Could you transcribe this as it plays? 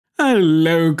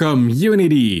Hello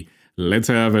community! Let's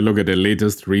have a look at the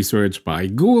latest research by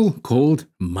Google called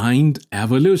Mind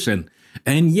Evolution.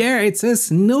 And yeah, it's a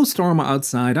snowstorm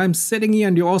outside. I'm sitting here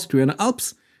in the Austrian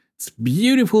Alps. It's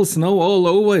beautiful snow all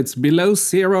over. It's below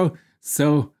zero.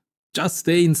 So just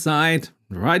stay inside,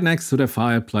 right next to the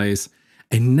fireplace.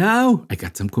 And now I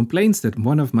got some complaints that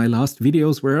one of my last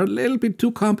videos were a little bit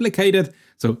too complicated.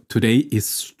 So today is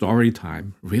story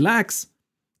time. Relax.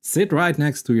 Sit right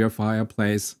next to your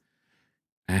fireplace.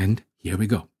 And here we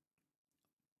go.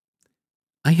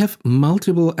 I have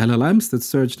multiple LLMs that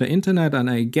search the internet and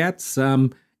I get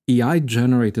some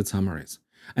AI-generated summaries.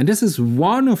 And this is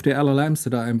one of the LLMs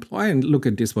that I employ, and look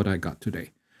at this, what I got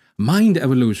today. Mind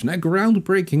Evolution, a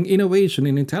groundbreaking innovation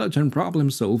in intelligent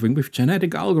problem solving with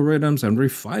genetic algorithms and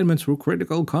refinement through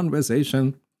critical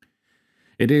conversation.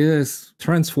 It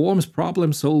transforms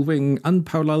problem solving,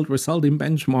 unparalleled result in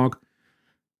benchmark.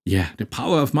 Yeah, the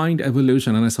power of mind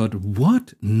evolution. And I thought,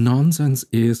 what nonsense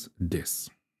is this?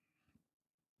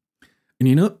 And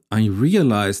you know, I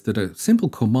realized that a simple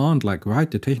command like write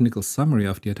the technical summary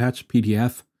of the attached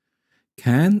PDF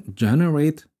can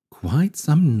generate quite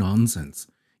some nonsense,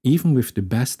 even with the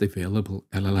best available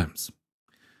LLMs.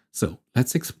 So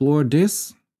let's explore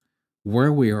this,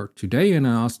 where we are today. And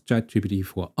I asked ChatGPT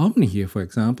for Omni here, for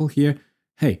example, here,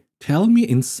 hey, tell me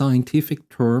in scientific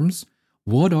terms,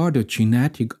 what are the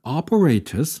genetic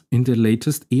operators in the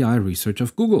latest AI research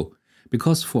of Google?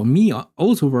 Because for me,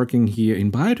 also working here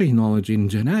in biotechnology and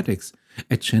genetics,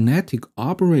 a genetic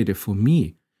operator for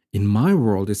me, in my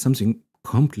world, is something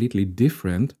completely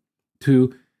different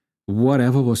to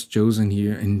whatever was chosen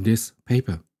here in this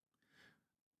paper.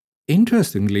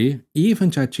 Interestingly,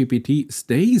 even ChatGPT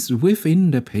stays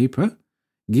within the paper.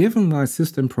 Given my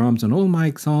system prompts and all my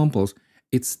examples,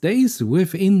 it stays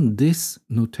within this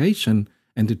notation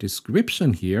and the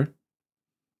description here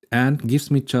and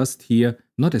gives me just here,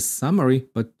 not a summary,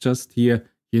 but just here,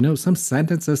 you know, some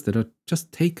sentences that are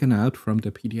just taken out from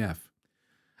the PDF.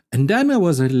 And then I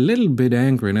was a little bit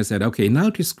angry and I said, okay, now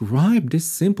describe these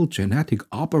simple genetic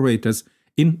operators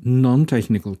in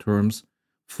non-technical terms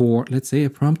for, let's say, a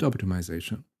prompt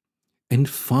optimization. And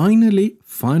finally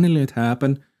it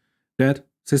happened that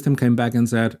system came back and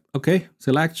said, okay,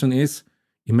 selection is,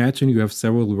 imagine you have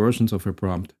several versions of a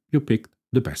prompt. You picked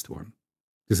the best one.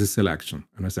 This is selection.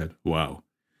 And I said, wow.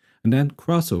 And then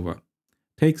crossover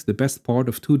takes the best part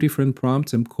of two different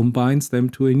prompts and combines them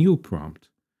to a new prompt.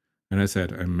 And I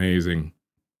said, amazing.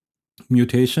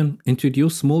 Mutation,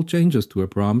 introduce small changes to a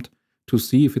prompt to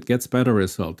see if it gets better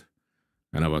result.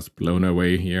 And I was blown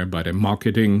away here by the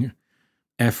marketing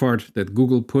effort that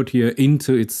Google put here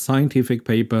into its scientific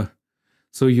paper.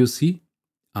 So you see,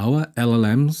 our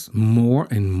LLMs more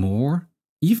and more,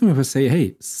 even if I say,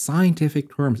 hey,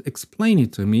 scientific terms, explain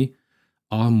it to me,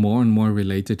 are more and more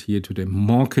related here to the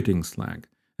marketing slang.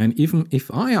 And even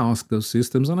if I ask those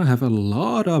systems, and I have a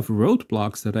lot of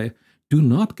roadblocks that I do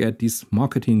not get this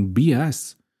marketing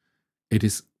BS, it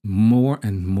is more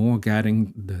and more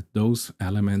getting that those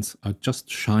elements are just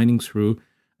shining through,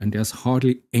 and there's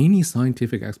hardly any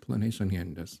scientific explanation here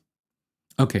in this.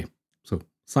 Okay, so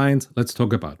science, let's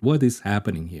talk about what is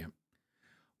happening here.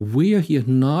 We are here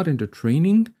not in the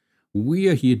training, we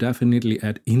are here definitely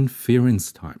at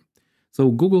inference time. So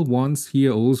Google wants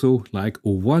here also like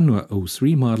O1 or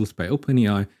O3 models by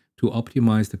OpenAI to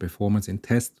optimize the performance in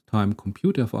test time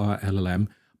compute of our LLM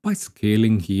by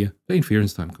scaling here the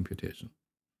inference time computation.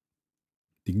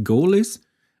 The goal is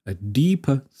a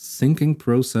deeper thinking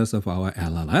process of our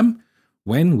LLM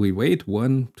when we wait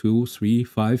 1, 2, 3,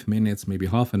 5 minutes, maybe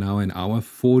half an hour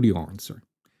for the answer.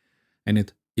 And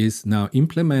it is now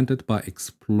implemented by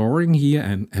exploring here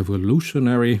an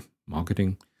evolutionary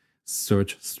marketing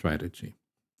search strategy.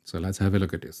 So let's have a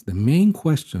look at this. The main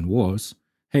question was,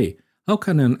 hey, how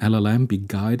can an LLM be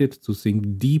guided to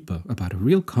think deeper about a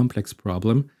real complex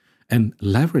problem and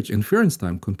leverage inference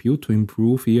time compute to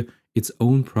improve here its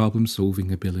own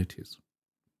problem-solving abilities?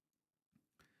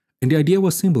 And the idea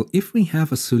was simple. If we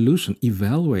have a solution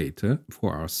evaluator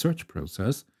for our search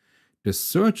process, the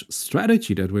search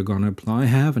strategy that we're going to apply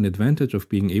have an advantage of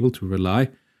being able to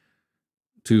rely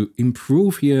to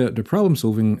improve here the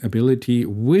problem-solving ability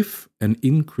with an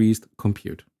increased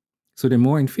compute. So the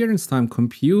more inference time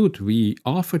compute we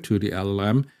offer to the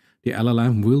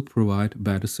LLM will provide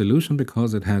better solution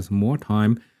because it has more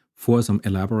time for some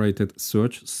elaborated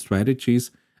search strategies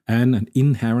and an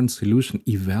inherent solution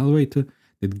evaluator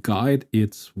that guide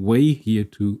its way here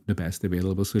to the best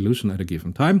available solution at a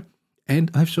given time.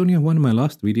 And I've shown you in one of my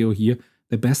last video here,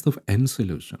 the best of n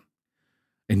solution.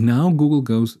 And now Google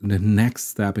goes the next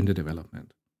step in the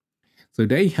development. So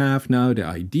they have now the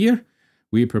idea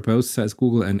We propose, says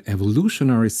Google, an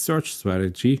evolutionary search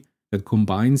strategy that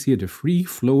combines here the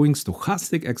free-flowing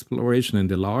stochastic exploration and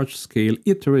the large-scale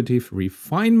iterative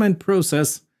refinement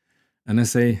process. And I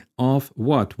say, of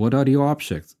what? What are the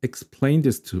objects? Explain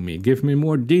this to me. Give me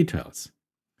more details.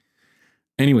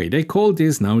 Anyway, they call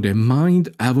this now the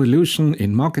mind evolution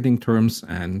in marketing terms,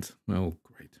 and, well,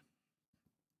 great.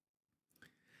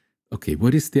 Okay,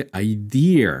 what is the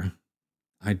idea?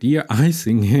 Idea, I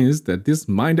think, is that this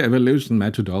mind evolution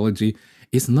methodology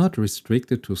is not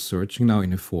restricted to searching now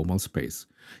in a formal space.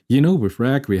 You know, with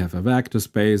RAG, we have a vector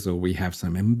space, or we have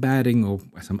some embedding, or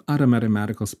some other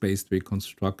mathematical space we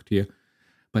construct here.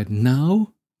 But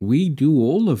now we do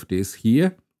all of this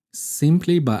here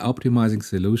simply by optimizing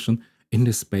solution in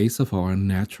the space of our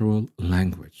natural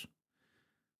language.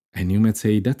 And you might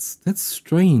say, that's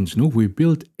strange. No, we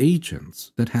build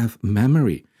agents that have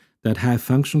memory, that have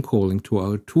function calling to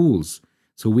our tools.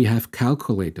 So we have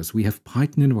calculators, we have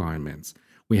Python environments,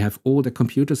 we have all the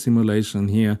computer simulation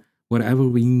here, whatever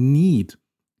we need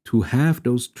to have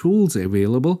those tools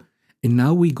available. And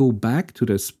now we go back to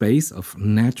the space of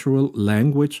natural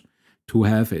language to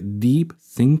have a deep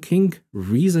thinking,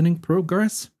 reasoning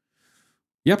progress.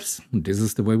 Yep, this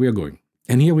is the way we are going.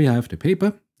 And here we have the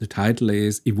paper. The title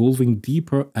is Evolving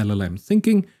Deeper LLM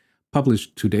Thinking,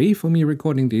 published today for me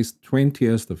recording this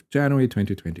 20th of January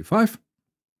 2025.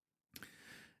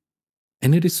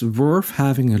 And it is worth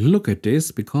having a look at this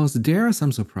because there are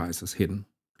some surprises hidden.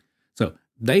 So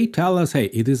they tell us, hey,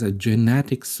 it is a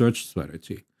genetic search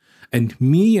strategy. And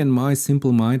me and my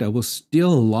simple mind, I was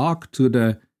still locked to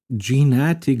the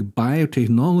genetic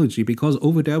biotechnology because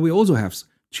over there we also have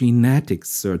genetic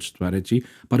search strategy,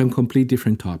 but on complete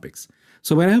different topics.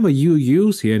 So whenever you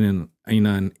use here in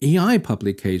an AI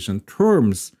publication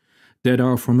terms that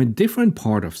are from a different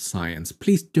part of science,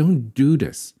 please don't do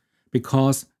this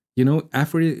because, you know,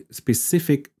 every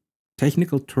specific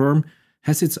technical term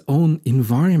has its own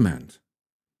environment.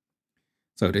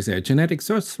 So they say genetic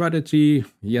search strategy,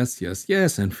 yes, yes,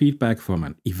 yes, and feedback from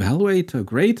an evaluator,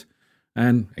 great.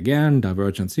 And again,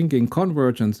 divergent thinking,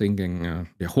 convergent thinking,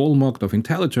 the hallmark of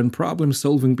intelligent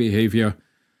problem-solving behavior.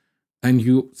 And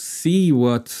you see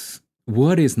what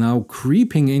is now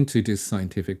creeping into these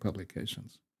scientific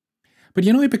publications. But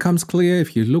you know, it becomes clear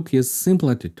if you look here simple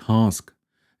at the task.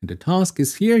 And the task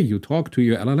is here, you talk to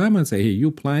your LLM and say, hey,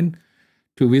 you plan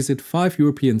to visit 5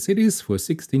 European cities for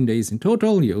 16 days in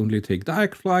total. You only take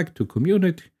direct flight to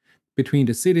commute between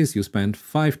the cities. You spend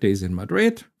 5 days in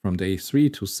Madrid from day 3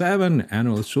 to 7. And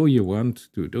I'll show you want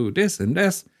to do this and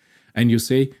this. And you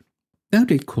say, now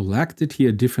they collected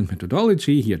here different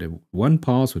methodology, here the one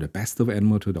pass or the best of n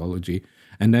methodology,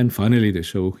 and then finally they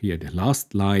show here the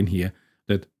last line here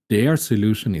that their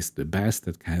solution is the best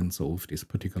that can solve this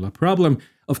particular problem.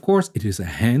 Of course, it is a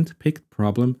hand-picked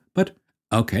problem, but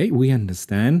okay, we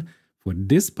understand for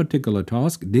this particular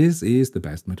task, this is the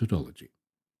best methodology.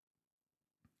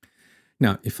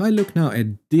 Now, if I look now at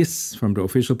this from the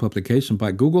official publication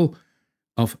by Google,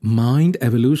 of mind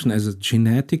evolution as a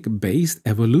genetic-based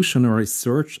evolutionary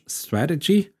search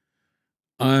strategy,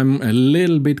 I'm a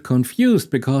little bit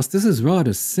confused because this is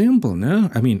rather simple,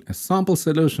 no? I mean, a sample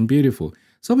solution, beautiful.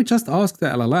 So we just ask the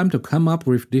LLM to come up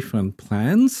with different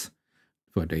plans.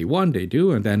 For day 1, day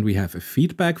 2, and then we have a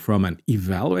feedback from an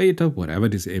evaluator, whatever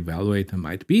this evaluator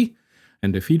might be.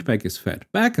 And the feedback is fed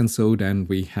back, and so then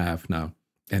we have now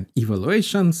an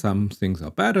evaluation. Some things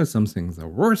are better, some things are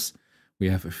worse. We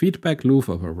have a feedback loop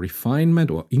of a refinement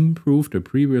or improve the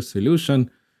previous solution.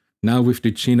 Now with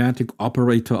the genetic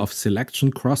operator of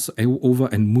selection,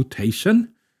 crossover, and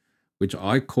mutation, which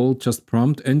I call just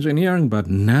prompt engineering, but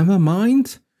never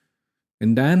mind.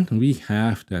 And then we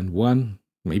have then one,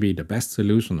 maybe the best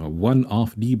solution or one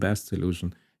of the best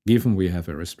solution, given we have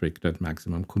a restricted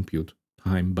maximum compute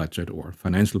time budget or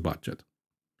financial budget.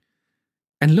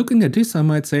 And looking at this, I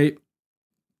might say,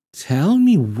 tell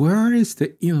me, where is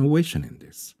the innovation in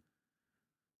this?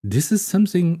 This is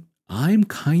something I'm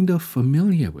kind of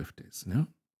familiar with this, no?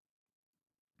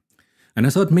 And I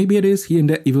thought maybe it is here in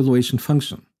the evaluation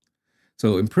function.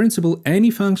 So in principle,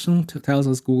 any function tells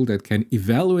us Google that can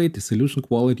evaluate the solution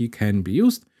quality can be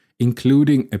used,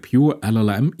 including a pure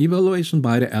LLM evaluation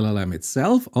by the LLM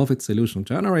itself of its solution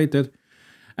generated.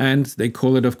 And they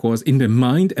call it, of course, in the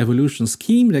mind evolution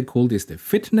scheme, they call this the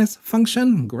fitness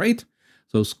function. Great.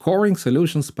 So scoring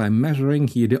solutions by measuring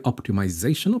here the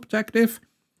optimization objective,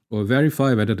 or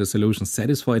verify whether the solutions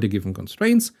satisfy the given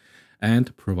constraints,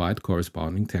 and provide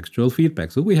corresponding textual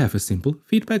feedback. So we have a simple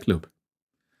feedback loop.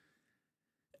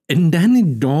 And then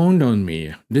it dawned on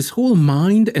me, this whole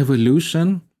mind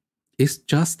evolution is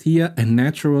just here a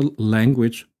natural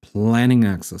language planning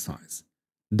exercise.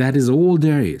 That is all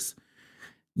there is.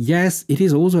 Yes, it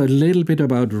is also a little bit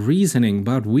about reasoning,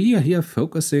 but we are here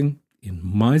focusing, in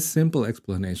my simple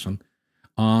explanation,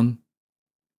 on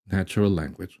natural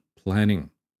language planning.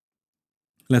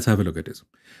 Let's have a look at this.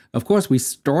 Of course, we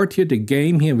start here the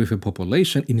game here with a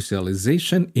population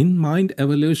initialization in mind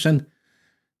evolution.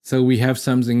 So we have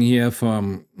something here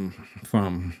from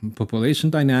population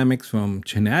dynamics, from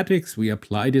genetics. We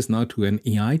apply this now to an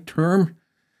AI term.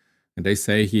 And they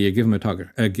say here, give them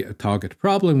a target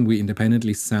problem. We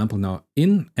independently sample now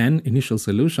in an initial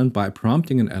solution by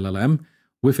prompting an LLM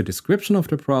with a description of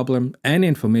the problem and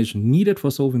information needed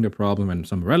for solving the problem and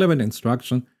some relevant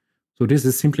instruction. So this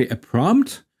is simply a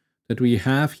prompt that we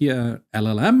have here,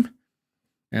 LLM.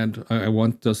 And I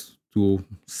want us to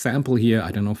sample here,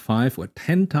 I don't know, 5 or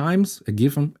 10 times a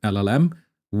given LLM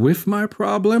with my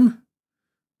problem.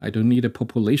 I don't need a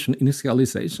population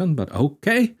initialization, but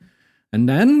okay. And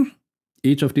then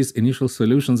each of these initial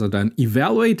solutions are then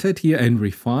evaluated here and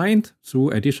refined through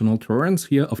additional turns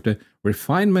here of the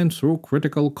refinement through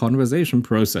critical conversation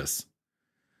process.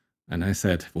 And I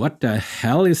said, what the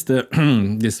hell is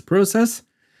this process?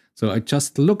 So I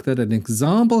just looked at an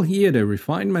example here, the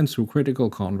refinement through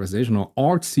critical conversation, or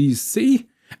RCC.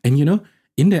 And you know,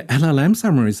 in the LLM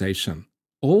summarization,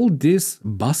 all these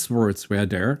buzzwords were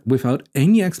there without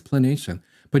any explanation.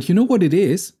 But you know what it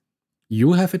is?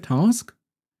 You have a task.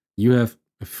 You have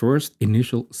a first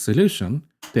initial solution,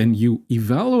 then you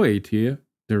evaluate here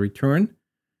the return.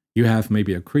 You have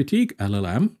maybe a critique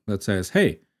LLM that says,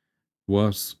 hey,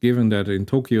 was given that in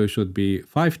Tokyo should be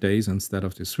 5 days instead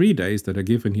of the 3 days that are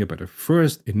given here by the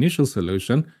first initial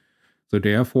solution. So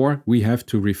therefore, we have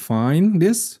to refine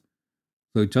this.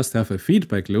 So just have a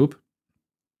feedback loop.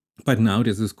 But now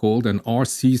this is called an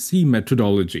RCC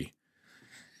methodology.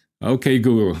 Okay,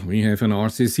 Google, we have an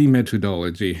RCC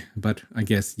methodology, but I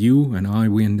guess you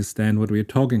and we understand what we're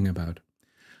talking about.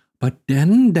 But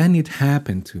then it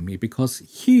happened to me, because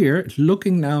here,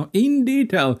 looking now in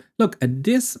detail, look at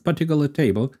this particular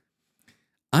table,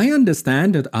 I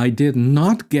understand that I did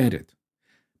not get it,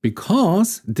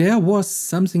 because there was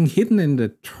something hidden in the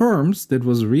terms that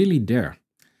was really there.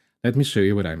 Let me show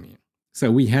you what I mean. So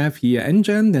we have here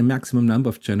NGen, the maximum number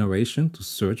of generation to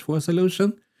search for a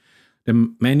solution.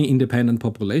 The many independent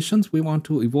populations we want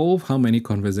to evolve, how many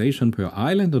conversation per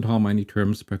island and how many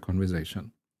terms per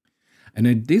conversation. And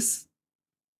at this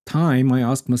time, I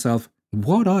asked myself,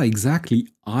 what are exactly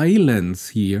islands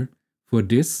here for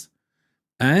this?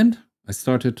 And I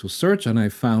started to search and I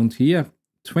found here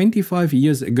 25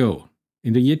 years ago,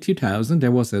 in the year 2000,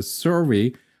 there was a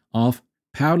survey of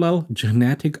parallel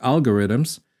genetic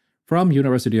algorithms from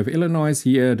University of Illinois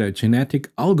here, the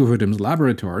Genetic Algorithms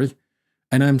Laboratory.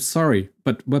 And I'm sorry,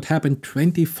 but what happened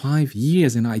 25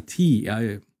 years in IT?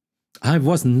 I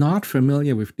was not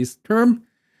familiar with this term.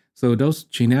 So those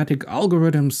genetic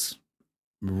algorithms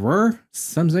were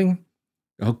something.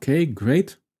 Okay,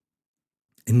 great.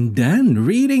 And then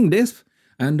reading this,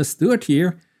 I understood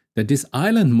here that this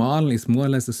island model is more or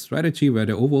less a strategy where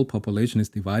the overall population is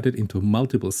divided into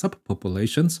multiple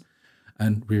subpopulations.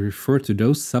 And we refer to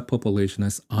those subpopulations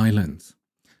as islands.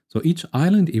 So each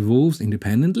island evolves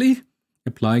independently,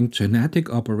 applying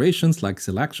genetic operations like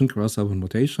selection, crossover, and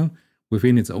mutation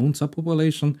within its own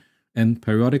subpopulation, and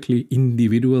periodically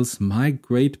individuals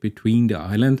migrate between the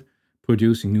island,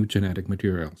 producing new genetic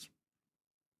materials.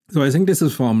 So I think this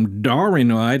is from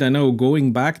Darwin, right? I know,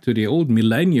 going back to the old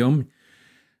millennium.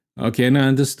 Okay, and I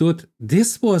understood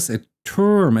this was a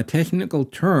term, a technical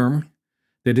term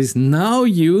that is now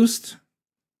used,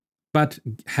 but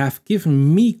have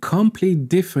given me complete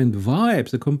different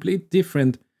vibes, a complete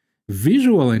different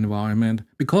visual environment,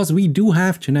 because we do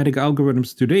have genetic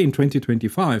algorithms today in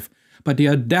 2025, but they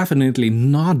are definitely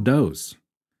not those.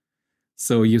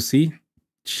 So you see,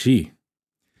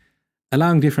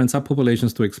 allowing different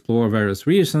subpopulations to explore various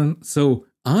regions. So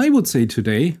I would say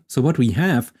today, so what we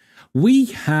have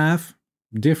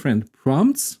different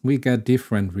prompts, we get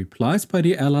different replies by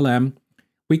the LLM.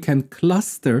 We can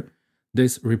cluster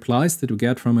these replies that we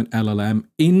get from an LLM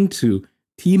into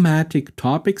thematic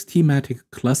topics, thematic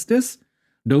clusters.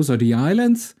 Those are the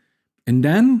islands. And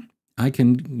then I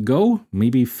can go,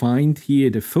 maybe find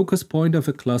here the focus point of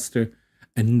a cluster,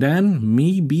 and then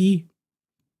maybe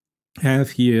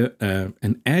have here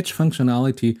an edge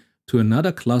functionality to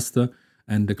another cluster,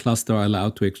 and the cluster are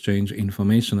allowed to exchange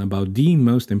information about the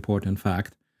most important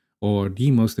fact or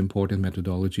the most important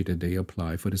methodology that they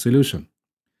apply for the solution.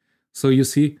 So you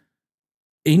see,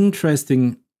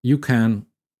 interesting, you can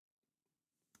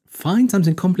find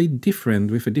something completely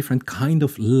different with a different kind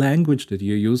of language that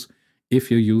you use if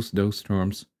you use those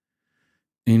terms.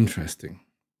 Interesting.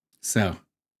 So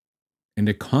in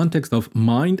the context of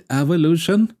mind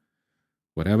evolution,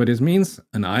 whatever this means,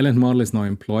 an island model is now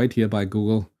employed here by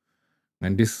Google.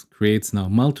 And this creates now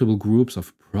multiple groups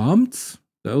of prompts.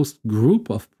 Those group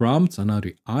of prompts are now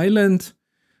the island.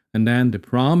 And then the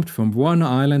prompt from one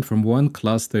island, from one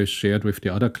cluster is shared with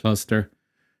the other cluster.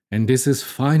 And this is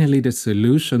finally the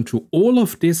solution to all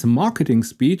of this marketing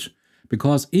speech.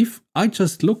 Because if I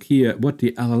just look here what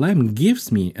the LLM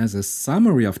gives me as a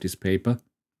summary of this paper,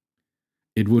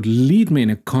 it would lead me in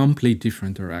a completely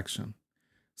different direction.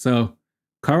 So,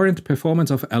 current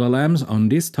performance of LLMs on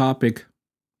this topic,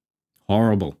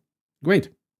 horrible. Great.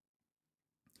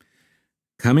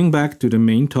 Coming back to the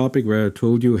main topic where I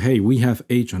told you, hey, we have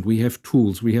agent, we have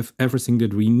tools, we have everything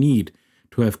that we need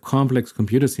to have complex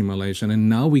computer simulation. And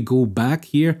now we go back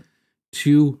here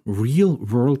to real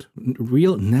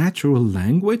natural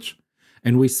language.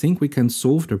 And we think we can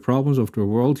solve the problems of the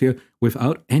world here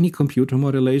without any computer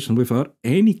modulation, without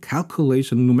any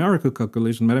calculation, numerical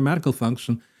calculation, mathematical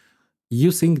function.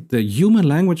 You think the human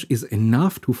language is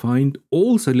enough to find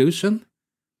all solutions?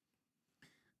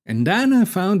 And then I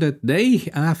found that they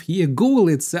have here, Google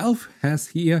itself has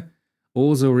here,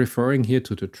 also referring here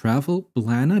to the travel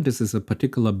planner. This is a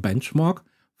particular benchmark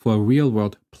for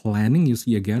real-world planning. You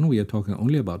see, again, we are talking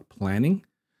only about planning,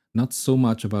 not so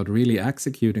much about really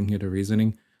executing here the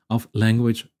reasoning of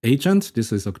language agents.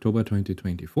 This is October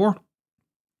 2024.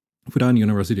 Fudan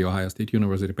University, Ohio State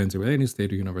University, Pennsylvania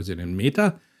State University, and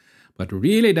Meta. But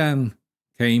really then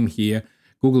came here,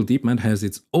 Google DeepMind has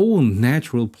its own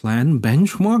natural plan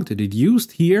benchmark that it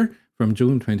used here from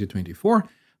June 2024,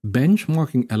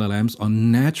 benchmarking LLMs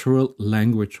on natural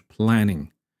language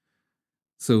planning.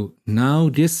 So now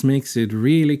this makes it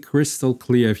really crystal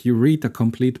clear. If you read the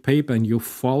complete paper and you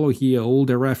follow here all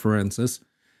the references,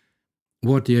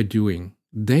 what they're doing.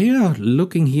 They are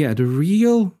looking here at a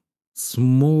real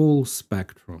small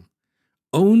spectrum.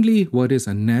 Only what is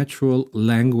a natural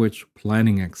language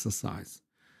planning exercise.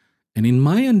 And in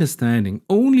my understanding,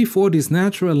 only for this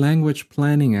natural language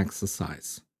planning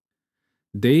exercise,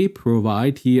 they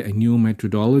provide here a new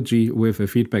methodology with a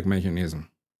feedback mechanism.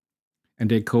 And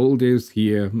they call this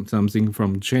here something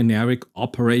from generic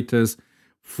operators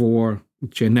for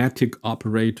genetic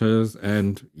operators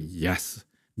and yes,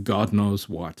 God knows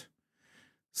what.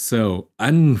 So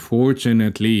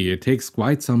unfortunately, it takes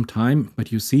quite some time,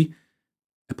 but you see,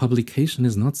 a publication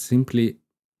is not simply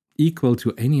equal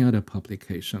to any other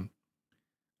publication.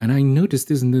 And I noticed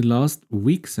this in the last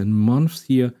weeks and months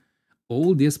here,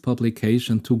 all this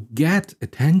publication to get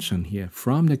attention here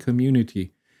from the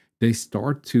community. They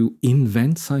start to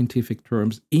invent scientific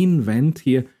terms, invent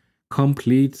here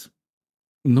complete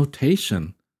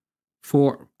notation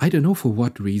for, I don't know for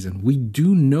what reason. We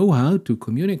do know how to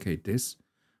communicate this,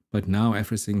 but now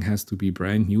everything has to be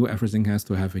brand new, everything has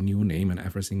to have a new name, and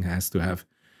everything has to have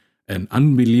an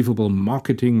unbelievable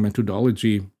marketing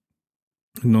methodology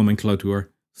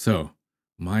nomenclature. So,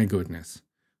 my goodness.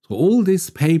 So all this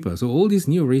paper, so all this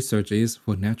new research is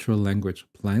for natural language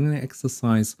planning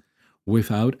exercise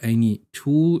without any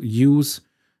tool use.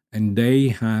 And they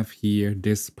have here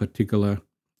this particular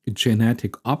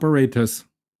genetic operators,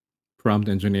 prompt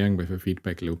engineering with a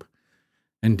feedback loop.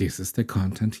 And this is the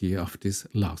content here of this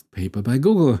last paper by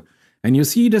Google. And you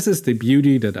see, this is the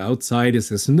beauty that outside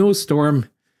is a snowstorm.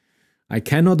 I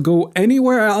cannot go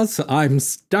anywhere else. I'm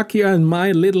stuck here in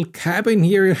my little cabin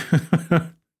here.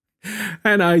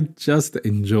 And I just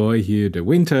enjoy here the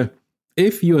winter.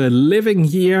 If you are living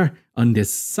here on the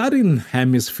southern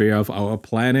hemisphere of our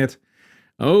planet,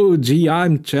 oh gee,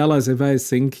 I'm jealous if I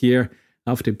think here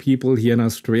of the people here in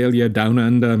Australia down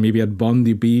under, maybe at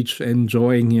Bondi Beach,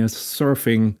 enjoying here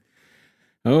surfing.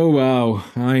 Oh wow,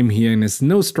 I'm here in a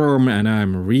snowstorm and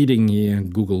I'm reading here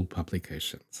Google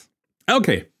publications.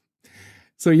 Okay,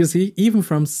 so you see, even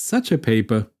from such a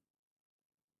paper,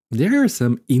 there is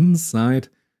some insight,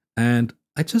 and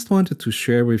I just wanted to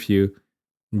share with you,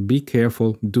 be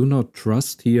careful, do not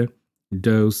trust here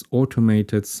those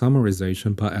automated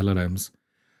summarization by LLMs,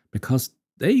 because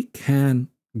they can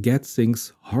get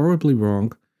things horribly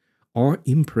wrong or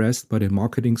impressed by the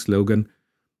marketing slogan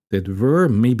that were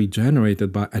maybe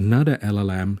generated by another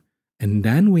LLM, and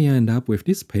then we end up with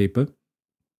this paper,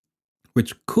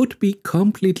 which could be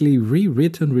completely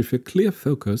rewritten with a clear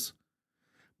focus.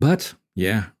 But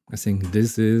yeah, I think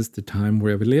this is the time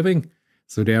where we're living.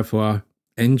 So therefore,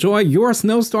 enjoy your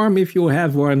snowstorm if you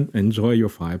have one, enjoy your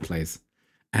fireplace.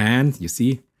 And you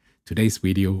see, today's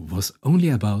video was only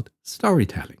about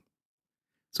storytelling.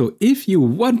 So if you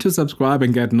want to subscribe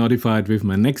and get notified with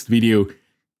my next video,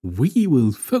 we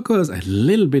will focus a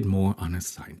little bit more on a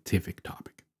scientific topic.